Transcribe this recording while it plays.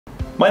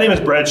My name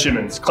is Brad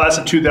Shimmens, class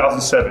of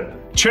 2007,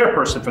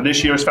 chairperson for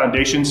this year's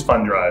Foundations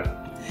Fund Drive.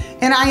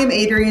 And I am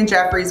Adrienne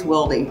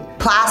Jeffries-Wilde,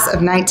 class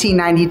of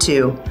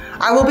 1992.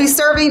 I will be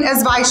serving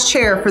as vice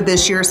chair for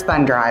this year's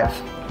fund drive.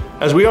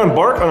 As we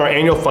embark on our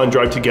annual fund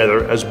drive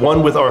together as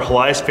one with our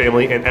Helias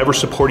family and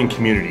ever-supporting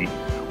community,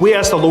 we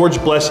ask the Lord's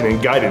blessing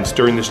and guidance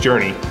during this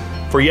journey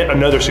for yet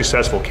another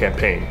successful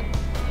campaign.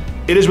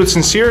 It is with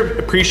sincere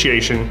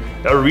appreciation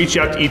that we reach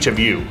out to each of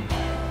you.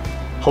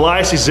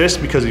 Helias exists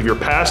because of your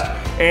past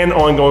and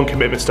ongoing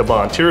commitments to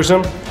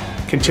volunteerism,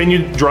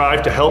 continued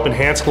drive to help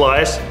enhance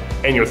Helias,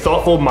 and your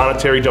thoughtful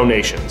monetary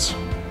donations.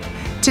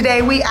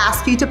 Today we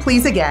ask you to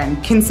please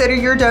again consider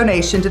your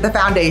donation to the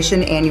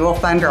Foundation Annual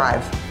Fund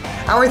Drive.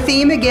 Our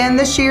theme again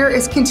this year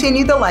is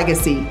Continue the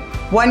Legacy,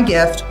 One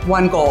Gift,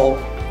 One Goal.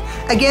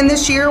 Again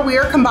this year we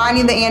are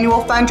combining the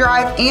annual fund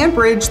drive and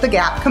Bridge the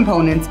Gap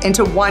components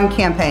into one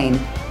campaign.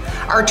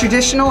 Our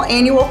traditional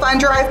annual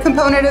fund drive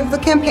component of the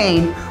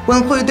campaign will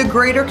include the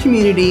greater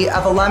community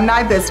of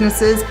alumni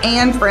businesses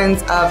and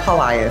friends of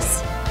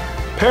Helias.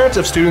 Parents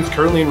of students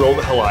currently enrolled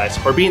at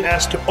Helias are being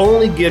asked to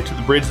only give to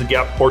the Bridge the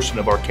Gap portion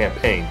of our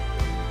campaign.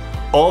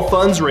 All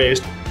funds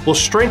raised will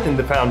strengthen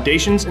the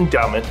Foundation's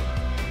endowment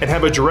and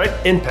have a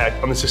direct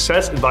impact on the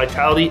success and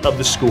vitality of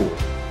the school.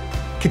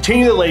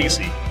 Continue the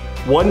legacy,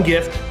 one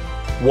gift,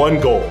 one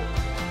goal.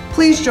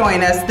 Please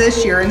join us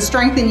this year in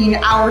strengthening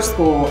our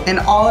school and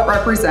all it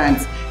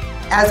represents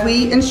as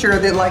we ensure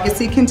that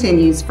legacy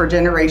continues for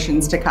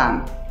generations to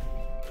come.